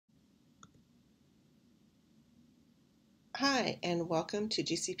Hi, and welcome to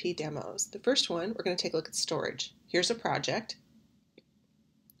GCP Demos. The first one, we're going to take a look at storage. Here's a project,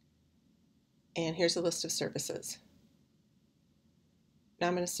 and here's a list of services. Now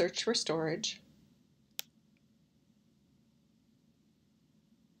I'm going to search for storage.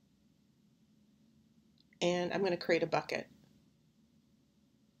 And I'm going to create a bucket.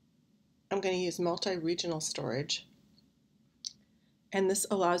 I'm going to use multi-regional storage. And this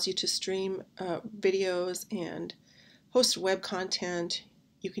allows you to stream videos and host web content.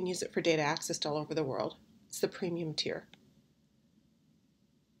 You can use it for data accessed all over the world. It's the premium tier.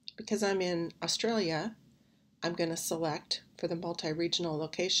 Because I'm in Australia, I'm going to select for the multi-regional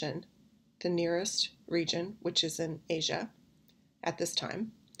location the nearest region, which is in Asia at this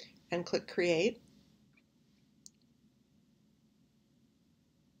time, and click Create.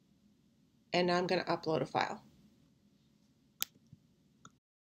 And now I'm going to upload a file.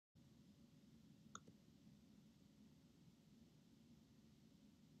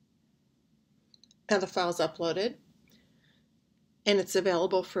 Now the file's uploaded, and it's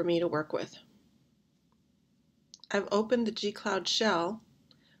available for me to work with. I've opened the gcloud shell,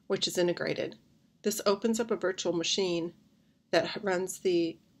 which is integrated. This opens up a virtual machine that runs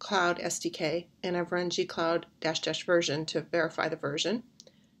the cloud SDK, and I've run gcloud -- version to verify the version.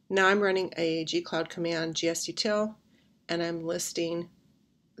 Now I'm running a gcloud command gsutil, and I'm listing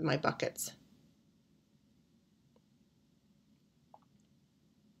my buckets.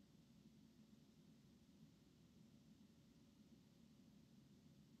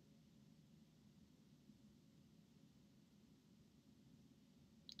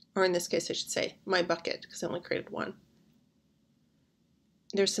 Or in this case, I should say my bucket, because I only created one.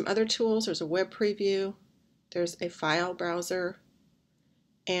 There's some other tools. There's a web preview, there's a file browser,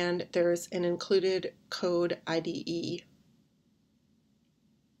 and there's an included code IDE.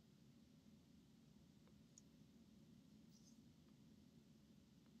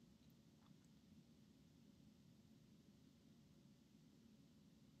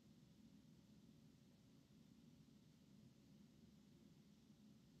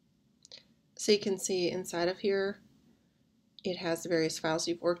 So you can see inside of here, it has the various files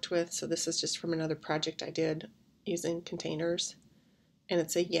you've worked with. So this is just from another project I did using containers, and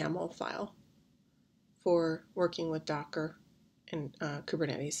it's a YAML file for working with Docker and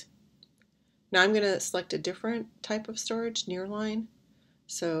Kubernetes. Now I'm going to select a different type of storage, nearline.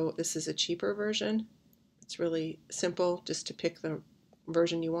 So this is a cheaper version. It's really simple, just to pick the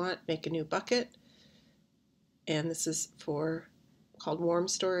version you want, make a new bucket, and this is for called warm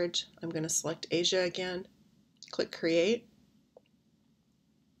storage. I'm going to select Asia again, click Create.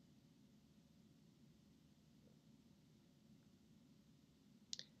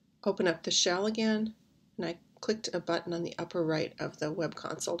 Open up the shell again, and I clicked a button on the upper right of the web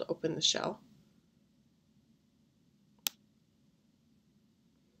console to open the shell.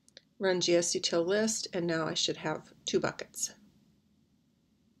 Run gsutil list, and now I should have 2 buckets.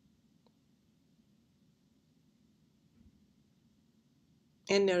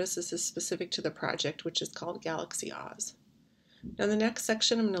 And notice this is specific to the project, which is called Galaxy Oz. Now in the next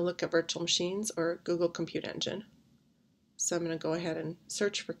section, I'm going to look at virtual machines or Google Compute Engine. So I'm going to go ahead and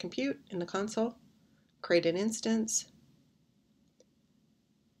search for compute in the console, create an instance,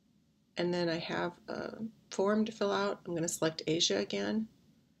 and then I have a form to fill out. I'm going to select Asia again.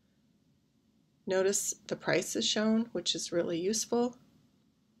 Notice the price is shown, which is really useful.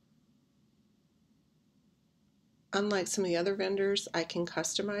 Unlike some of the other vendors, I can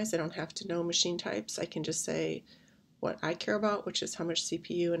customize. I don't have to know machine types. I can just say what I care about, which is how much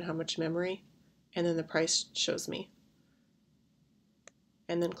CPU and how much memory, and then the price shows me.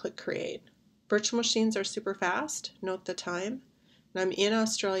 And then click Create. Virtual machines are super fast. Note the time. And I'm in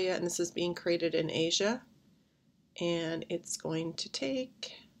Australia, and this is being created in Asia, and it's going to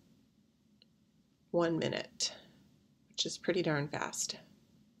take 1 minute, which is pretty darn fast.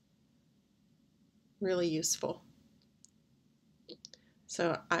 Really useful.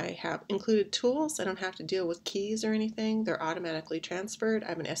 So I have included tools. I don't have to deal with keys or anything. They're automatically transferred. I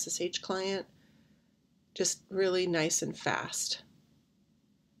have an SSH client. Just really nice and fast.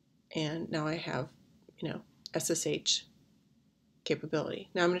 And now I have, SSH capability.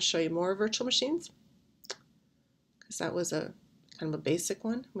 Now I'm going to show you more virtual machines, because that was a kind of a basic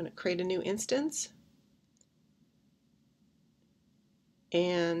one. I'm going to create a new instance.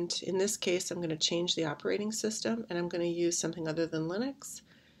 And in this case, I'm going to change the operating system, and I'm going to use something other than Linux.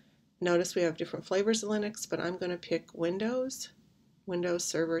 Notice we have different flavors of Linux, but I'm going to pick Windows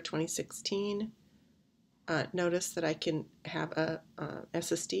Server 2016. Notice that I can have a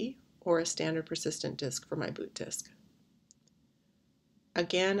SSD or a standard persistent disk for my boot disk.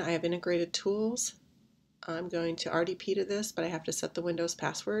 Again, I have integrated tools. I'm going to RDP to this, but I have to set the Windows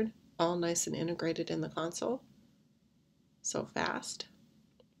password, all nice and integrated in the console. So fast.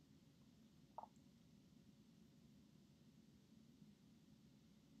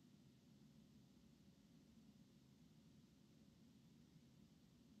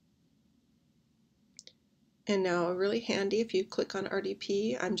 And now really handy, if you click on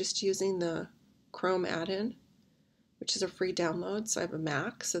RDP, I'm just using the Chrome add-in, which is a free download. So I have a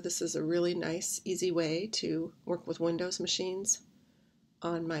Mac, so this is a really nice, easy way to work with Windows machines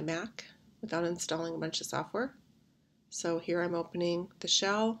on my Mac without installing a bunch of software. So here I'm opening the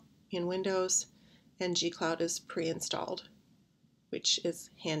shell in Windows, and gcloud is pre-installed, which is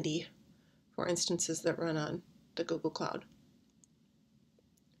handy for instances that run on the Google Cloud.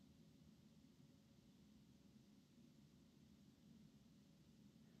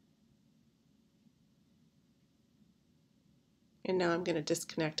 And now I'm going to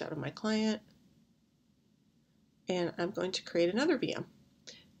disconnect out of my client, and I'm going to create another VM.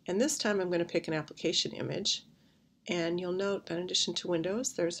 And this time I'm going to pick an application image, and you'll note that in addition to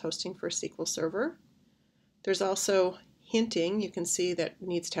Windows, there's hosting for SQL Server. There's also hinting. You can see that it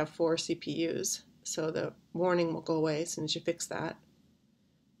needs to have 4 CPUs, so the warning will go away as soon as you fix that.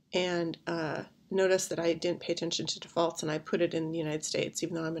 And notice that I didn't pay attention to defaults, and I put it in the United States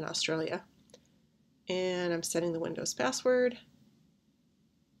even though I'm in Australia. And I'm setting the Windows password.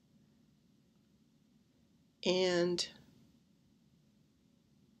 And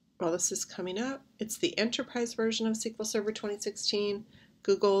while this is coming up, it's the enterprise version of SQL Server 2016.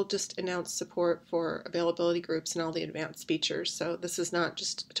 Google just announced support for availability groups and all the advanced features. So this is not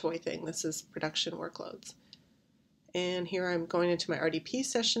just a toy thing, this is production workloads. And here I'm going into my RDP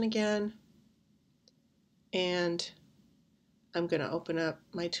session again. And I'm going to open up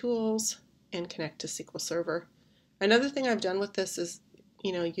my tools and connect to SQL Server. Another thing I've done with this is,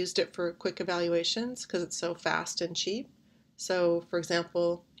 used it for quick evaluations because it's so fast and cheap. So for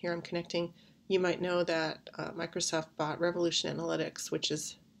example, here I'm connecting. You might know that Microsoft bought Revolution Analytics, which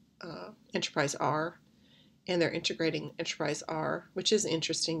is Enterprise R, and they're integrating Enterprise R, which is an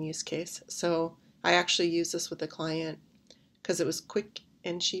interesting use case. So I actually used this with a client because it was quick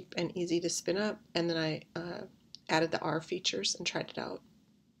and cheap and easy to spin up, and then I added the R features and tried it out.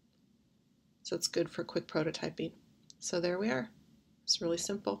 So it's good for quick prototyping. So there we are. It's really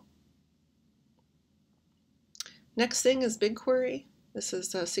simple. Next thing is BigQuery. This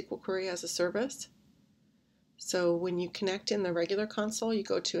is a SQL query as a service. So when you connect in the regular console, you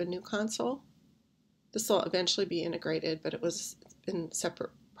go to a new console. This will eventually be integrated, but it's been a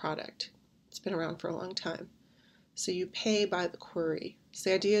separate product. It's been around for a long time. So you pay by the query. So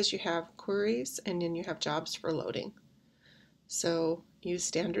the idea is you have queries and then you have jobs for loading. So use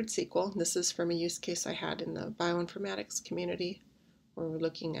standard SQL. This is from a use case I had in the bioinformatics community where we're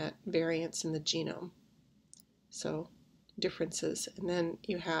looking at variants in the genome. So differences. And then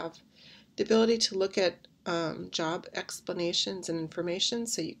you have the ability to look at job explanations and information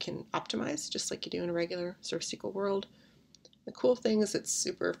so you can optimize just like you do in a regular sort of SQL world. The cool thing is it's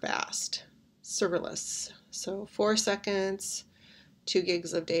super fast, serverless. So 4 seconds, 2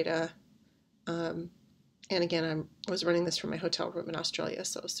 gigs of data. And again, I was running this from my hotel room in Australia,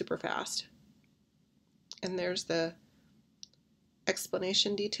 so super fast. And there's the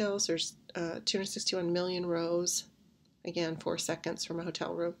explanation details. There's 261 million rows. Again, 4 seconds from a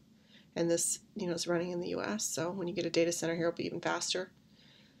hotel room. And this, is running in the US, so when you get a data center here, it'll be even faster.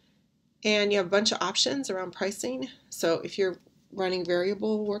 And you have a bunch of options around pricing. So if you're running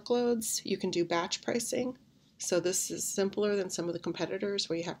variable workloads, you can do batch pricing. So this is simpler than some of the competitors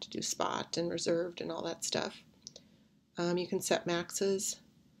where you have to do spot and reserved and all that stuff. You can set maxes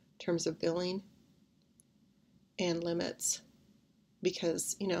in terms of billing and limits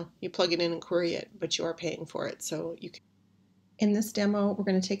because, you plug it in and query it, but you are paying for it. So you can. In this demo, we're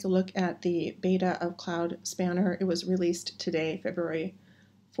going to take a look at the beta of Cloud Spanner. It was released today, February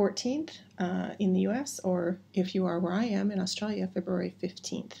 14th in the US, or if you are where I am in Australia, February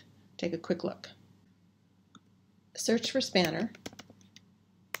 15th. Take a quick look. Search for Spanner,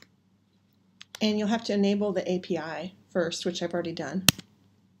 and you'll have to enable the API first, which I've already done.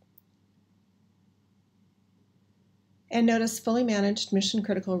 And notice fully managed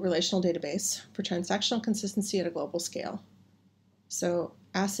mission-critical relational database for transactional consistency at a global scale. So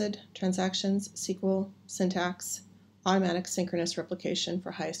ACID, transactions, SQL, syntax, automatic synchronous replication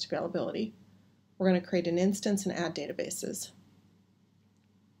for highest availability. We're going to create an instance and add databases.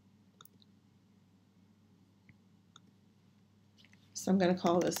 So I'm going to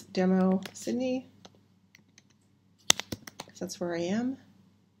call this Demo Sydney, because that's where I am.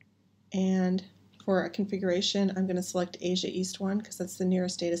 And for a configuration, I'm going to select Asia East 1, because that's the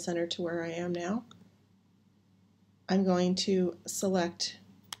nearest data center to where I am now. I'm going to select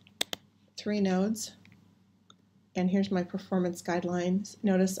 3 nodes, and here's my performance guidelines.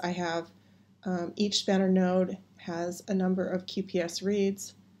 Notice I have each spanner node has a number of QPS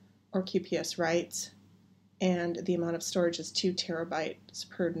reads or QPS writes, and the amount of storage is 2 terabytes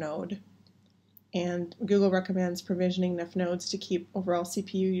per node. And Google recommends provisioning enough nodes to keep overall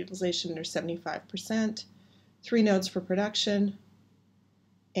CPU utilization under 75%, 3 nodes for production,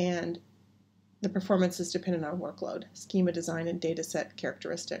 and the performance is dependent on workload, schema design, and dataset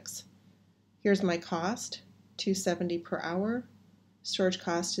characteristics. Here's my cost, $270 per hour. Storage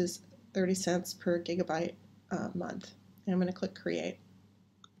cost is 30 cents per gigabyte a month. And I'm going to click Create.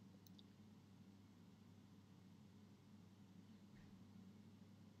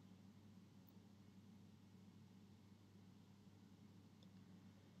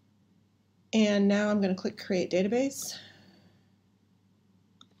 And now I'm going to click Create Database.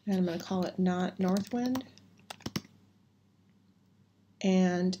 And I'm going to call it Not Northwind.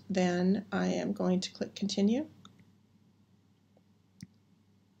 And then I am going to click Continue.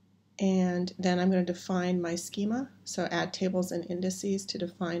 And then I'm going to define my schema. So add tables and indices to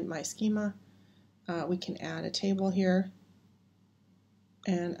define my schema. We can add a table here.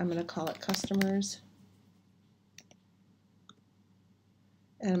 And I'm going to call it Customers.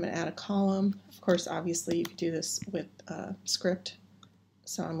 And I'm going to add a column. Of course, obviously, you could do this with script.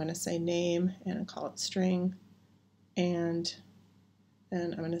 So I'm going to say name and call it string. And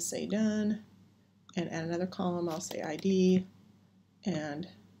then I'm going to say done. And add another column. I'll say ID. And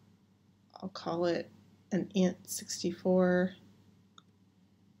I'll call it an int 64.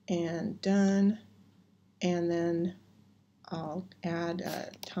 And done. And then I'll add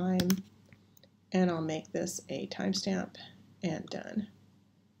time. And I'll make this a timestamp. And done.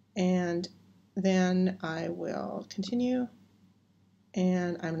 And then I will continue,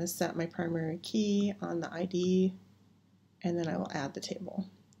 and I'm going to set my primary key on the ID, and then I will add the table.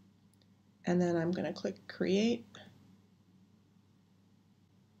 And then I'm going to click Create,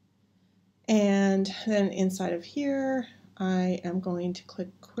 and then inside of here I am going to click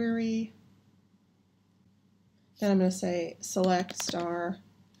Query. Then I'm going to say Select star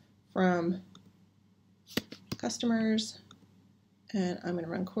from Customers. And I'm going to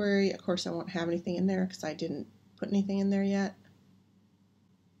run query. Of course, I won't have anything in there because I didn't put anything in there yet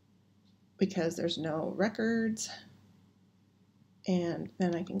because there's no records. And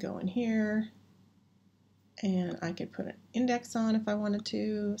then I can go in here and I could put an index on if I wanted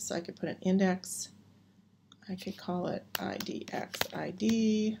to. So I could put an index. I could call it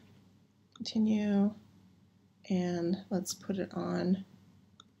IDXID. Continue. And let's put it on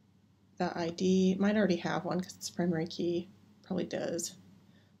the ID. Might already have one because it's primary key. Probably does,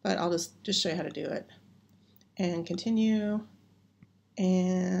 but I'll just show you how to do it. And continue,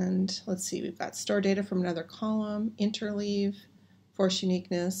 and let's see, we've got store data from another column, interleave, force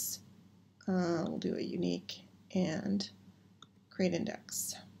uniqueness, we'll do a unique, and create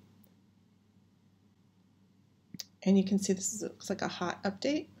index. And you can see this looks like a hot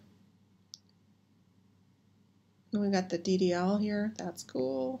update. And we've got the DDL here, that's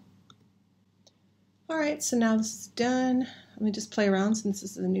cool. Alright, so now this is done. Let me just play around since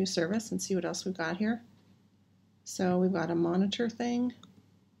this is a new service and see what else we've got here. So we've got a monitor thing.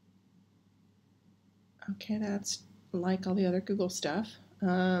 Okay, that's like all the other Google stuff.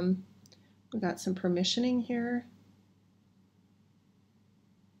 We've got some permissioning here.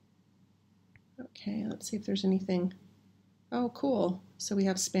 Okay, let's see if there's anything. Oh, cool. So we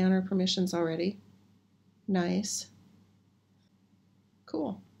have spanner permissions already. Nice.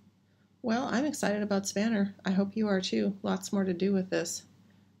 Cool. Well, I'm excited about Spanner. I hope you are too. Lots more to do with this.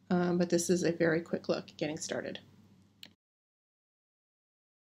 But this is a very quick look at getting started.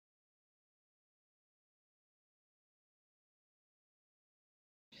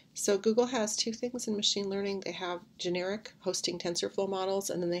 So Google has 2 things in machine learning. They have generic hosting TensorFlow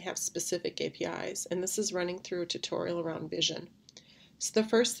models, and then they have specific APIs. And this is running through a tutorial around vision. So the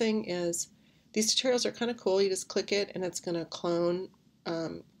first thing is, these tutorials are kind of cool. You just click it and it's going to clone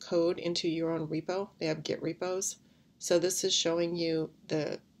code into your own repo. They have Git repos. So this is showing you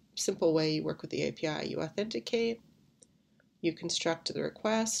the simple way you work with the API. You authenticate, you construct the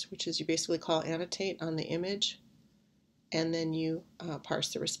request, which is you basically call annotate on the image, and then you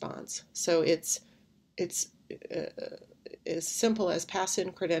parse the response. So it's as simple as pass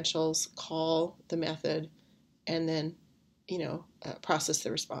in credentials, call the method, and then process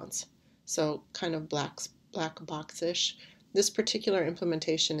the response. So kind of black box-ish. This particular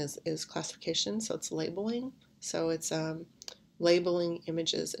implementation is classification, so it's labeling. So it's labeling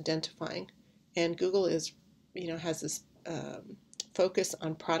images, identifying. And Google is, has this focus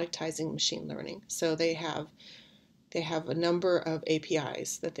on productizing machine learning. So they have they have a number of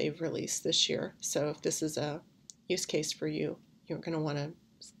APIs that they've released this year. So if this is a use case for you, you're going to want to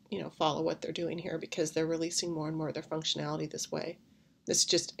follow what they're doing here because they're releasing more and more of their functionality this way. This is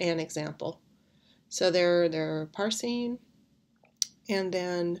just an example. So they're parsing, and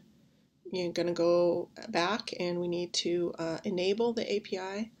then you're going to go back, and we need to enable the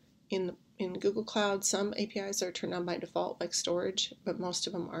API in Google Cloud. Some APIs are turned on by default, like storage, but most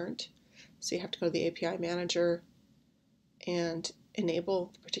of them aren't. So you have to go to the API manager and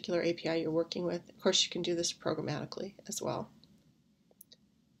enable the particular API you're working with. Of course, you can do this programmatically as well.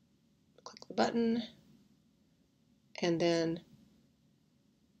 Click the button, and then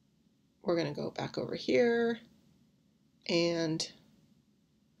we're going to go back over here, and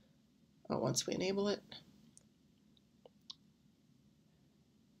once we enable it,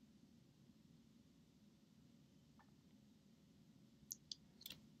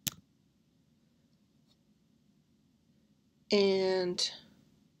 and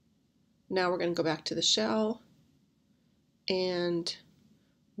now we're going to go back to the shell, and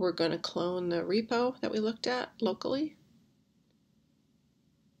we're going to clone the repo that we looked at locally.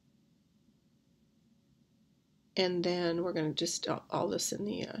 And then we're going to just all this in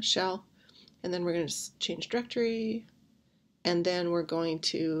the shell. And then we're going to change directory. And then we're going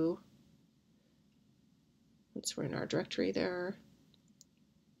to, once we're in our directory there,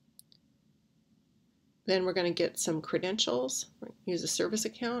 then we're going to get some credentials. We're going to use a service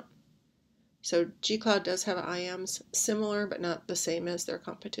account. So gcloud does have IAMs, similar but not the same as their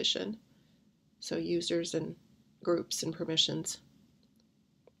competition. So users and groups and permissions.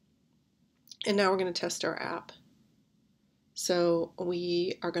 And now we're going to test our app. So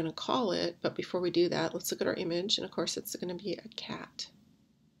we are going to call it, but before we do that, let's look at our image, and of course it's going to be a cat.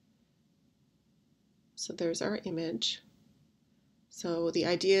 So there's our image. So the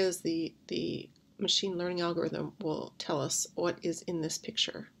idea is the machine learning algorithm will tell us what is in this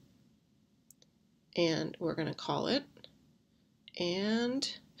picture. And we're going to call it, and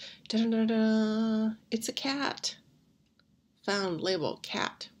da-da-da-da, it's a cat. Found label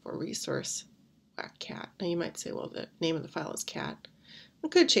cat for resource. Cat. Now you might say, well, the name of the file is cat. We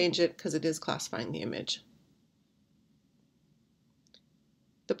could change it because it is classifying the image.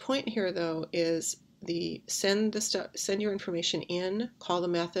 The point here, though, is send your information in, call the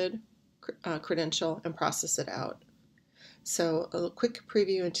method, credential, and process it out. So a quick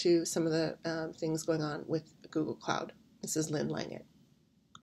preview into some of the things going on with Google Cloud. This is Lynn Langit.